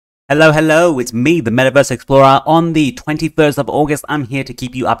Hello, hello, it's me, the MetaVerse Explorer. On the 21st of August, I'm here to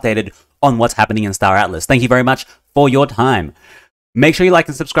keep you updated on what's happening in Star Atlas. Thank you very much for your time. Make sure you like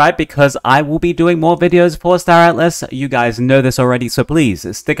and subscribe because I will be doing more videos for Star Atlas. You guys know this already, so please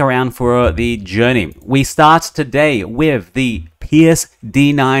stick around for the journey. We start today with the Pierce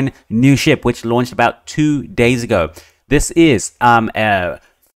D9 new ship, which launched about 2 days ago. This is a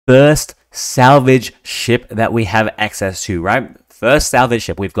first salvage ship that we have access to, right? First salvage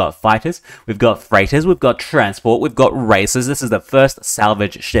ship. We've got fighters, we've got freighters, we've got transport, we've got racers. This is the first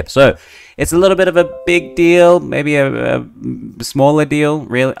salvage ship. So it's a little bit of a big deal, maybe a smaller deal.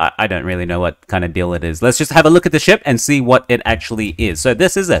 Really, I don't really know what kind of deal it is. Let's just have a look at the ship and see what it actually is. So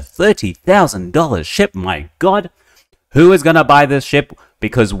this is a $30,000 ship. My God, who is going to buy this ship?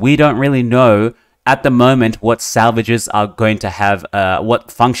 Because we don't really know at the moment what salvages are going to have,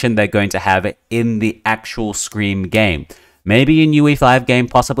 what function they're going to have in the actual Scream game. Maybe in UE5 game,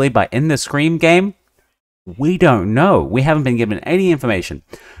 possibly, but in the Scream game, we don't know. We haven't been given any information.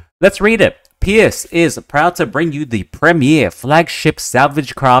 Let's read it. Pierce is proud to bring you the premier flagship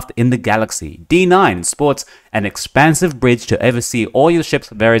salvage craft in the galaxy. D9 sports an expansive bridge to oversee all your ship's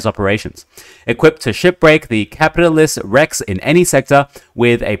various operations. Equipped to shipbreak the capitalist wrecks in any sector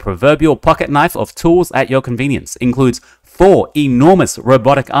with a proverbial pocket knife of tools at your convenience. Includes 4 enormous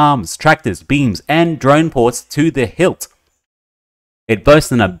robotic arms, tractors, beams, and drone ports to the hilt. It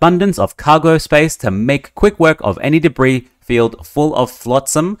boasts an abundance of cargo space to make quick work of any debris field full of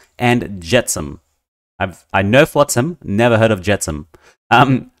flotsam and jetsam. I know flotsam, never heard of jetsam.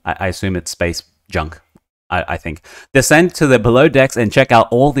 I assume it's space junk. I think. Descend to the below decks and check out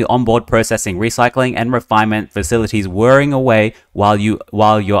all the onboard processing, recycling, and refinement facilities whirring away while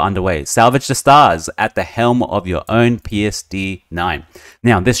you're underway. Salvage the stars at the helm of your own Pierce D9.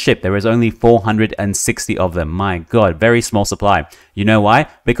 Now, this ship, there is only 460 of them. My God, very small supply. You know why?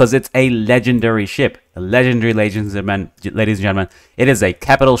 Because it's a legendary ship. A legendary, ladies and gentlemen. It is a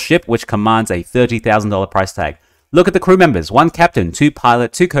capital ship which commands a $30,000 price tag. Look at the crew members. 1 captain, 2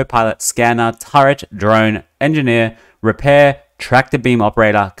 pilot, 2 co-pilot, scanner, turret, drone, engineer, repair, tractor beam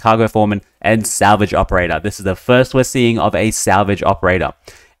operator, cargo foreman, and salvage operator. This is the first we're seeing of a salvage operator.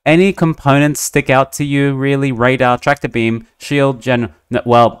 Any components stick out to you, really? Radar, tractor beam, shield, these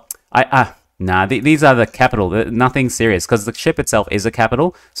are the capital. Nothing serious, because the ship itself is a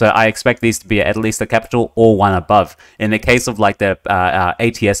capital, so I expect these to be at least a capital or one above. In the case of like the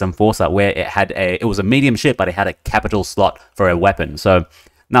ATS Enforcer, where it was a medium ship, but it had a capital slot for a weapon, so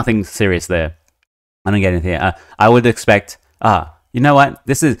nothing serious there. I don't get anything here. I would expect, you know what?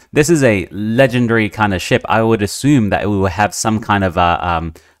 This is a legendary kind of ship. I would assume that it will have some kind of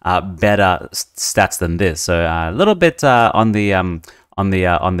better stats than this. So a little bit on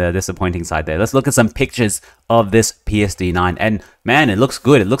the disappointing side there. Let's look at some pictures of this Pierce D9, and man, it looks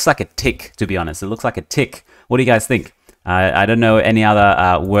good. It looks like a tick, to be honest. It looks like a tick. What do you guys think? I don't know any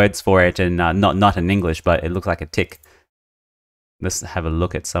other words for it, and not in English, but it looks like a tick. Let's have a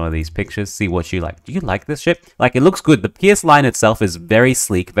look at some of these pictures, see what you like. Do you like this ship? Like, it looks good. The Pierce line itself is very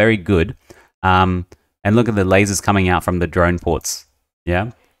sleek, very good. And look at the lasers coming out from the drone ports.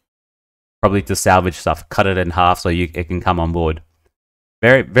 Yeah, probably to salvage stuff. Cut it in half so it can come on board.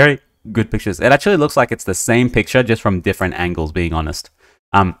 Very, very good pictures. It actually looks like it's the same picture, just from different angles, being honest.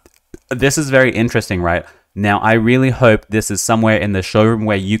 This is very interesting, right? Now, I really hope this is somewhere in the showroom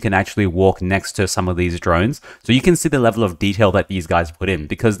where you can actually walk next to some of these drones, so you can see the level of detail that these guys put in,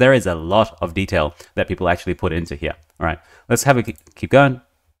 because there is a lot of detail that people actually put into here. All right, let's have a keep going.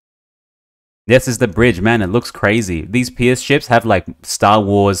 This is the bridge, man. It looks crazy. These Pierce ships have like Star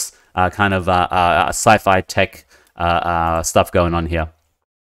Wars kind of sci-fi tech stuff going on here.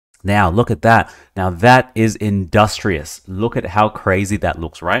 Now, look at that. Now, that is industrious. Look at how crazy that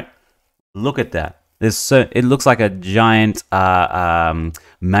looks, right? Look at that. It looks like a giant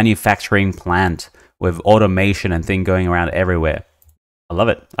manufacturing plant with automation and thing going around everywhere. I love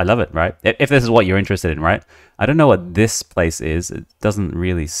it. I love it, right? If this is what you're interested in, right? I don't know what this place is. It doesn't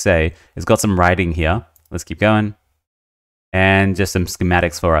really say. It's got some writing here. Let's keep going. And just some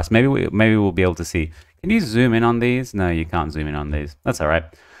schematics for us. Maybe we'll be able to see. Can you zoom in on these? No, you can't zoom in on these. That's all right.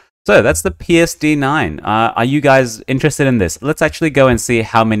 So that's the Pierce D9. Are you guys interested in this? Let's actually go and see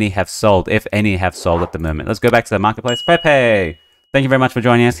how many have sold, if any have sold at the moment. Let's go back to the marketplace. Pepe, thank you very much for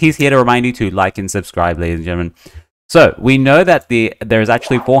joining us. He's here to remind you to like and subscribe, ladies and gentlemen. So we know that there's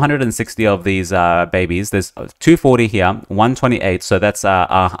actually 460 of these babies. There's 240 here, 128. So that's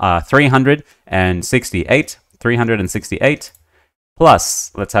 368. 368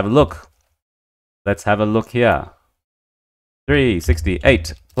 plus. Let's have a look. Let's have a look here.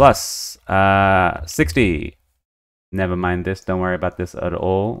 368 plus 60 Never mind this. Don't worry about this at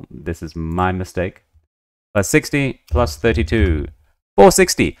all. This is my mistake. Plus 60 plus 32.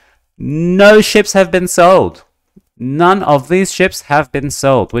 460. No ships have been sold. None of these ships have been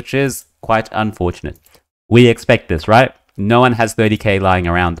sold, which is quite unfortunate. We expect this, right? No one has 30k lying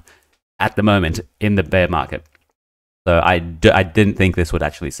around at the moment in the bear market. So I didn't think this would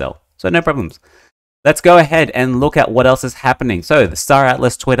actually sell. So no problems. Let's go ahead and look at what else is happening. So the Star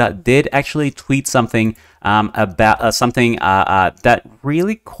Atlas Twitter did actually tweet something about something that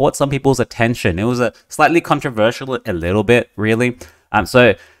really caught some people's attention. It was a slightly controversial, a little bit, really.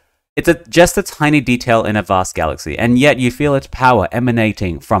 So it's just a tiny detail in a vast galaxy, and yet you feel its power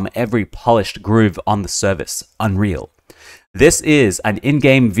emanating from every polished groove on the surface. Unreal. This is an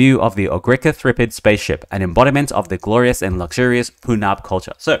in-game view of the Ogrica Thripid spaceship, an embodiment of the glorious and luxurious Punab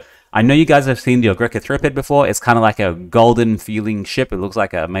culture. So I know you guys have seen the Ogrica Thripid before. It's kind of like a golden feeling ship. It looks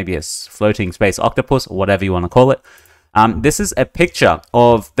like maybe a floating space octopus, or whatever you want to call it. This is a picture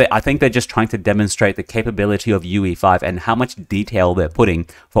of I think they're just trying to demonstrate the capability of UE5 and how much detail they're putting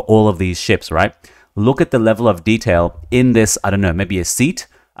for all of these ships, right? Look at the level of detail in this, I don't know, maybe a seat.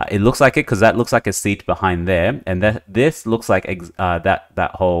 It looks like it because that looks like a seat behind there, and this looks like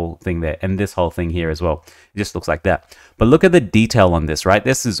that whole thing there, and this whole thing here as well. It just looks like that. But look at the detail on this, right?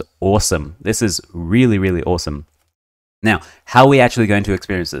 This is awesome. This is really, really awesome. Now, how are we actually going to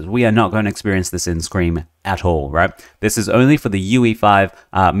experience this? We are not going to experience this in Scream at all, right? This is only for the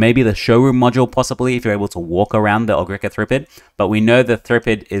UE5, maybe the showroom module, possibly, if you're able to walk around the Ogrica Thripid. But we know the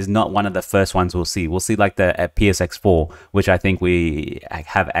Thripid is not one of the first ones we'll see. We'll see like the PSX4, which I think we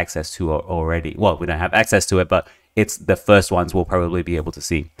have access to already. Well, we don't have access to it, but it's the first ones we'll probably be able to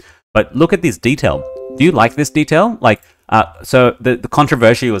see. But look at this detail. Do you like this detail? Like, so the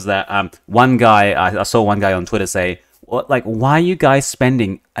controversy was that one guy, I saw one guy on Twitter say, like, why are you guys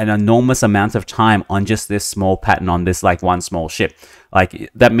spending an enormous amount of time on just this small pattern on this like one small ship? Like,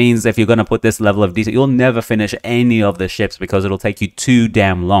 that means if you're going to put this level of detail, you'll never finish any of the ships because it'll take you too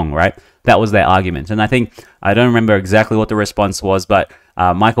damn long, right? That was their argument. And I think, I don't remember exactly what the response was, but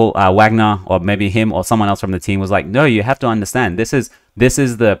Michael Wagner, or maybe him or someone else from the team, was like, no, you have to understand, this is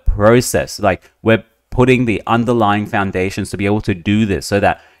the process. Like, we're putting the underlying foundations to be able to do this so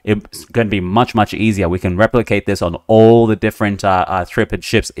that it's going to be much, much easier. We can replicate this on all the different Thripid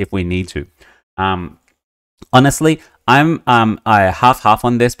ships if we need to. Honestly, I'm half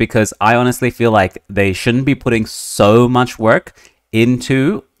on this because I honestly feel like they shouldn't be putting so much work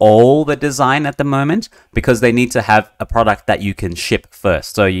into all the design at the moment, because they need to have a product that you can ship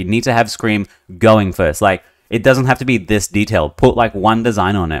first. So you need to have Scream going first. Like, it doesn't have to be this detailed. Put like one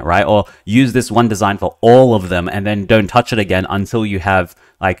design on it, right? Or use this one design for all of them and then don't touch it again until you have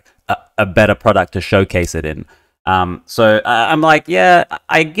like a better product to showcase it in. So I'm like, yeah,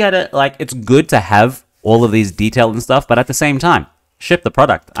 I get it. Like, it's good to have all of these details and stuff, but at the same time, ship the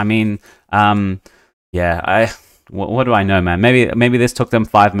product. I mean, yeah, what do I know, man? Maybe this took them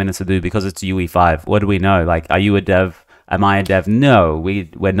 5 minutes to do because it's UE5. What do we know? Like, are you a dev? Am I a dev? No,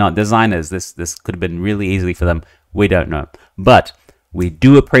 we're not designers. This could have been really easy for them. We don't know. But we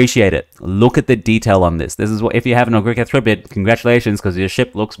do appreciate it. Look at the detail on this. This is what, if you have an Ogrica Thripid, congratulations, because your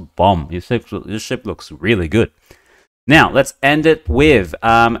ship looks bomb. Your ship looks really good. Now, let's end it with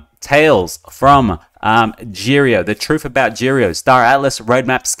Tales from Jirio. The truth about Jirio. Star Atlas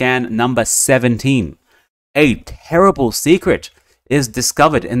roadmap scan number 17. A terrible secret is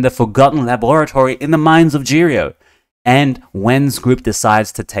discovered in the forgotten laboratory in the mines of Jirio, and Wen's group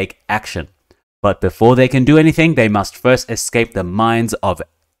decides to take action. But before they can do anything, they must first escape the mines of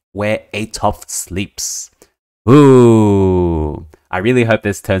where Atof sleeps. Ooh. I really hope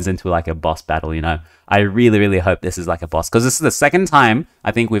this turns into like a boss battle, you know. I really, really hope this is like a boss, because this is the second time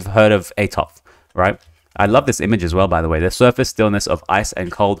I think we've heard of Atof, right? I love this image as well, by the way. The surface stillness of ice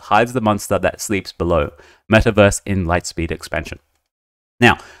and cold hides the monster that sleeps below. Metaverse in Lightspeed expansion.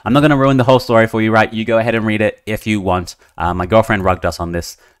 Now, I'm not going to ruin the whole story for you, right? You go ahead and read it if you want. My girlfriend rugged us on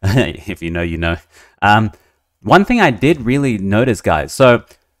this. If you know, you know. One thing I did really notice, guys. So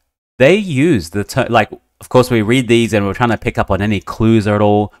they use the term, like, of course, we read these and we're trying to pick up on any clues at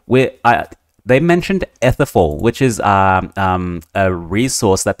all. They mentioned Ethifol, which is a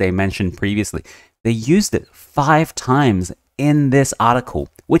resource that they mentioned previously. They used it 5 times in this article,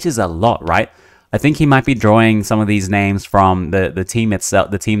 which is a lot, right? I think he might be drawing some of these names from the team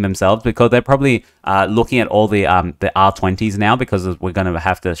itself, the team themselves, because they're probably looking at all the R20s now, because we're going to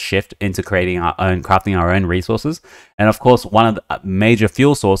have to shift into crafting our own resources. And of course, one of the major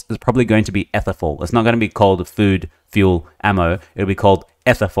fuel source is probably going to be Ethifol. It's not going to be called food, fuel, ammo. It'll be called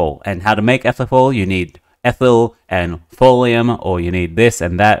Ethifol. And how to make Ethifol? You need ethyl and folium, or you need this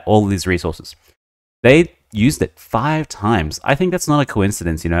and that, all these resources. They used it 5 times. I think that's not a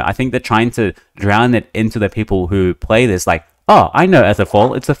coincidence, you know. I think they're trying to drown it into the people who play this like, oh, I know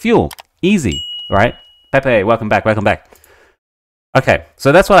Etherfall, it's a fuel. Easy, right? Pepe, welcome back, welcome back. Okay,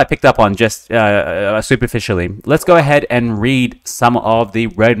 so that's what I picked up on just superficially. Let's go ahead and read some of the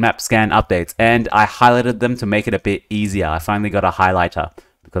roadmap scan updates. And I highlighted them to make it a bit easier. I finally got a highlighter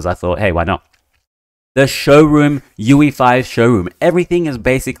because I thought, hey, why not? The showroom, UE5 showroom, everything is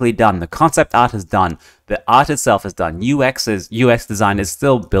basically done. The concept art is done. The art itself is done. UX design is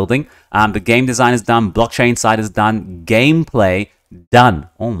still building. The game design is done. Blockchain side is done. Gameplay done.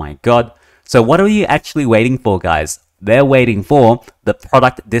 Oh my God. So what are you actually waiting for, guys? They're waiting for the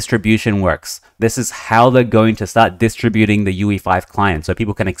product distribution works. This is how they're going to start distributing the UE5 client so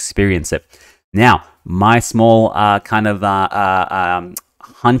people can experience it. Now, my small kind of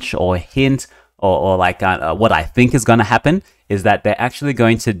hunch or hint or like what I think is going to happen is that they're actually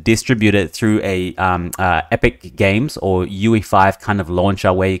going to distribute it through a Epic Games or UE5 kind of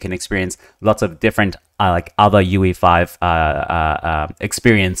launcher where you can experience lots of different like other UE5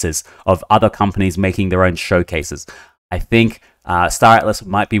 experiences of other companies making their own showcases. I think Star Atlas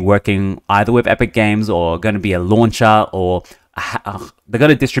might be working either with Epic Games or going to be a launcher, or they're going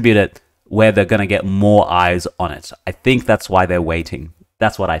to distribute it where they're going to get more eyes on it. I think that's why they're waiting.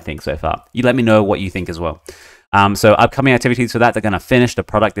 That's what I think so far. You let me know what you think as well. So upcoming activities for that, they're going to finish the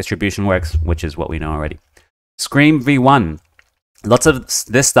product distribution works, which is what we know already. Scream V1. Lots of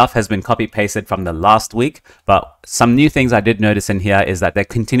this stuff has been copy-pasted from the last week, but some new things I did notice in here is that they're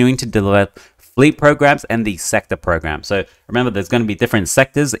continuing to deliver fleet programs and the sector program. So remember, there's going to be different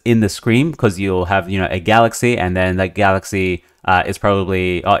sectors in the Scream because you'll have, you know, a galaxy, and then the galaxy is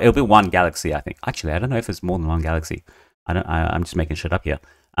probably it'll be one galaxy, I think. Actually, I don't know if it's more than one galaxy. I'm just making shit up here.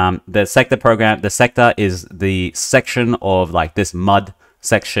 The sector program, the sector is the section of like this mud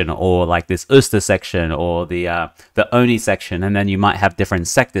section or like this Oyster section or the Oni section, and then you might have different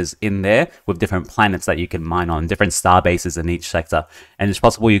sectors in there with different planets that you can mine on, different star bases in each sector. And it's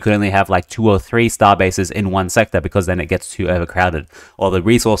possible you could only have like 2 or 3 star bases in one sector because then it gets too overcrowded, or the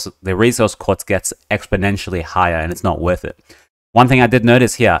resource cost gets exponentially higher and it's not worth it. One thing I did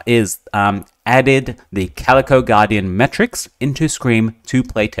notice here is added the Calico Guardian metrics into Scream to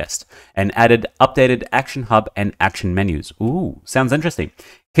playtest and added updated Action Hub and Action menus. Ooh, sounds interesting.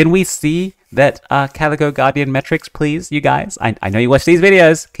 Can we see that Calico Guardian metrics, please, you guys? I know you watch these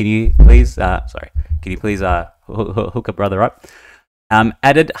videos. Can you please, hook a brother up?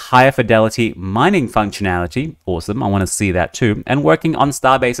 Added higher fidelity mining functionality. Awesome, I want to see that too. And working on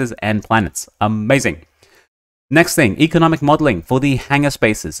star bases and planets. Amazing. Next thing, economic modeling for the hangar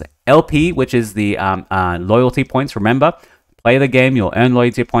spaces. LP, which is the loyalty points. Remember, play the game, you'll earn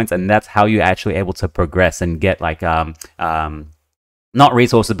loyalty points, and that's how you're actually able to progress and get like, not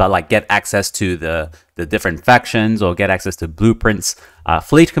resources, but like get access to the different factions or get access to blueprints,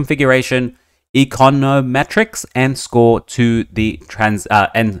 fleet configuration, econometrics, and score to the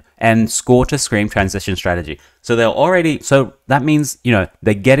and score to Scream transition strategy. So they're already, so that means, you know,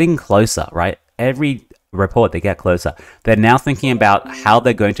 they're getting closer, right? Every report they get closer. They're now thinking about how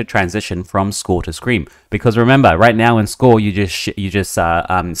they're going to transition from Score to Scream, because remember, right now in Score you just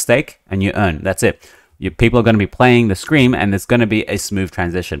stake and you earn. That's it. People are going to be playing the Scream, and there's going to be a smooth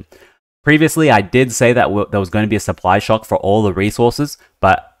transition. Previously, I did say that there was going to be a supply shock for all the resources,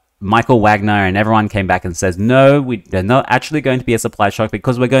 but Michael Wagner and everyone came back and says, no, there's not actually going to be a supply shock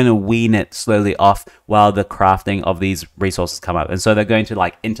because we're going to wean it slowly off while the crafting of these resources come up. And so they're going to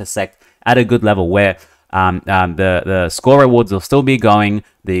like intersect at a good level where the score rewards will still be going,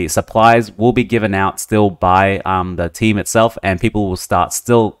 the supplies will be given out still by the team itself, and people will start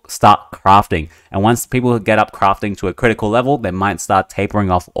crafting. And once people get up crafting to a critical level, they might start tapering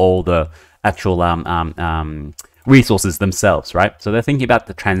off all the actual resources themselves, right? So they're thinking about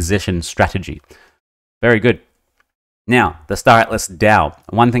the transition strategy. Very good. Now, the Star Atlas DAO.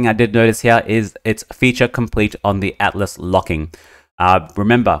 One thing I did notice here is it's feature complete on the Atlas locking.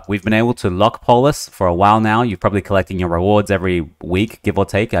 Remember, we've been able to lock Polis for a while now. You're probably collecting your rewards every week, give or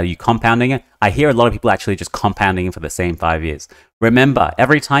take. Are you compounding it? I hear a lot of people actually just compounding it for the same 5 years. Remember,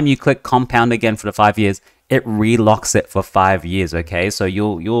 every time you click compound again for the 5 years, it relocks it for 5 years, okay? So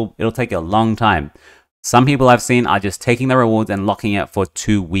it'll take a long time. Some people I've seen are just taking the rewards and locking it for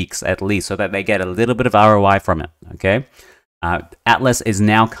 2 weeks at least so that they get a little bit of ROI from it, okay? Atlas is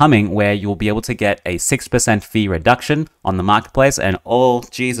now coming where you'll be able to get a 6% fee reduction on the marketplace. And oh,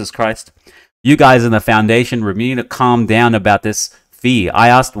 Jesus Christ, you guys in the foundation room, you need to calm down about this fee. I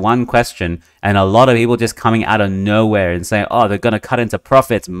asked one question and a lot of people just coming out of nowhere and saying, oh, they're going to cut into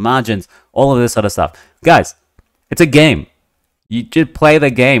profits, margins, all of this sort of stuff. Guys, it's a game. You just play the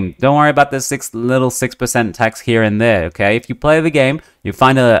game. Don't worry about the little 6% tax here and there, okay? If you play the game, you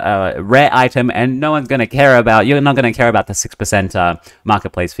find a rare item and no one's going to care about, you're not going to care about the 6%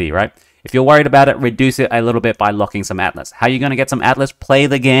 marketplace fee, right? If you're worried about it, reduce it a little bit by locking some Atlas. How are you going to get some Atlas? Play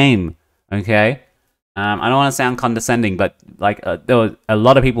the game, okay? I don't want to sound condescending, but like there was a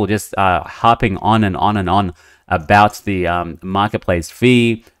lot of people just harping on and on and on about the marketplace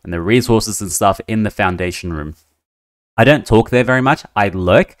fee and the resources and stuff in the foundation room. I don't talk there very much. I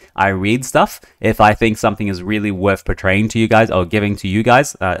lurk. I read stuff. If I think something is really worth portraying to you guys or giving to you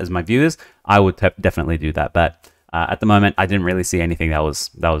guys as my viewers, I would definitely do that. But at the moment, I didn't really see anything that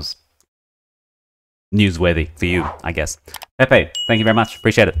was newsworthy for you, I guess. Pepe, thank you very much.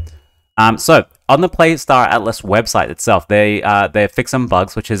 Appreciate it. So on the Play Star Atlas website itself, they fixed some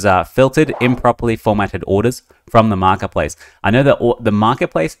bugs, which is filtered improperly formatted orders from the marketplace. I know that the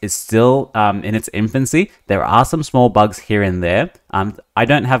marketplace is still in its infancy. There are some small bugs here and there. I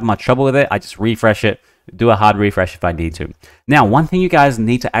don't have much trouble with it. I just refresh it, do a hard refresh if I need to. Now, one thing you guys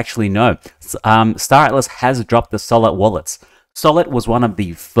need to actually know, Star Atlas has dropped the Solid wallets. Solid was one of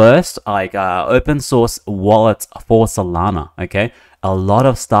the first open source wallets for Solana, okay? A lot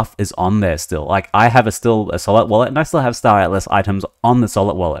of stuff is on there still. Like I have still a Solid wallet and I still have Star Atlas items on the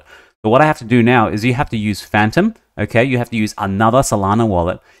Solid wallet. So what I have to do now is you have to use Phantom, okay? You have to use another Solana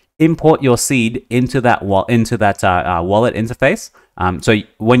wallet, import your seed into that wallet interface. So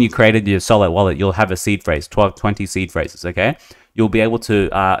when you created your Solid wallet, you'll have a seed phrase, 20 seed phrases, okay? You'll be able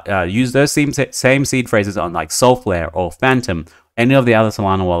to use those same seed phrases on like Soulflare or Phantom, any of the other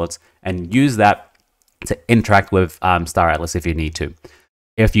Solana wallets, and use that to interact with Star Atlas if you need to.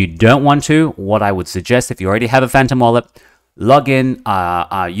 If you don't want to, what I would suggest, if you already have a Phantom wallet, log in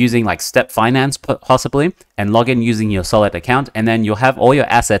using like Step Finance possibly, and log in using your Solid account, and then you'll have all your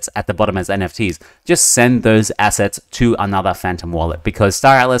assets at the bottom as NFTs. Just send those assets to another Phantom wallet because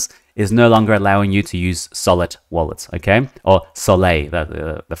Star Atlas is no longer allowing you to use Solid wallets, okay? Or Soleil,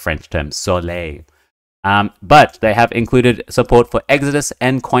 the French term, Soleil. But they have included support for Exodus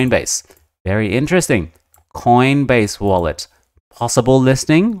and Coinbase. Very interesting. Coinbase wallet. Possible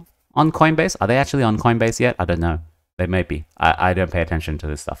listing on Coinbase? Are they actually on Coinbase yet? I don't know. They may be. I don't pay attention to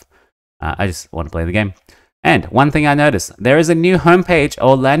this stuff. I just want to play the game. And one thing I noticed, there is a new homepage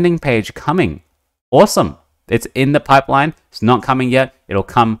or landing page coming. Awesome. It's in the pipeline. It's not coming yet. It'll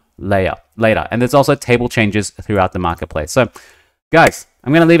come later. And there's also table changes throughout the marketplace. So, guys,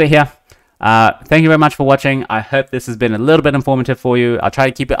 I'm going to leave it here. Thank you very much for watching. I hope this has been a little bit informative for you. I'll try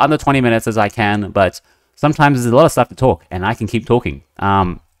to keep it under 20 minutes as I can, but sometimes there's a lot of stuff to talk, and I can keep talking.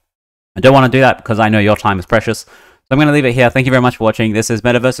 I don't want to do that because I know your time is precious. So I'm going to leave it here. Thank you very much for watching. This is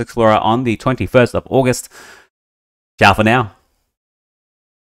MetaVerse Explorer on the 21st of August. Ciao for now.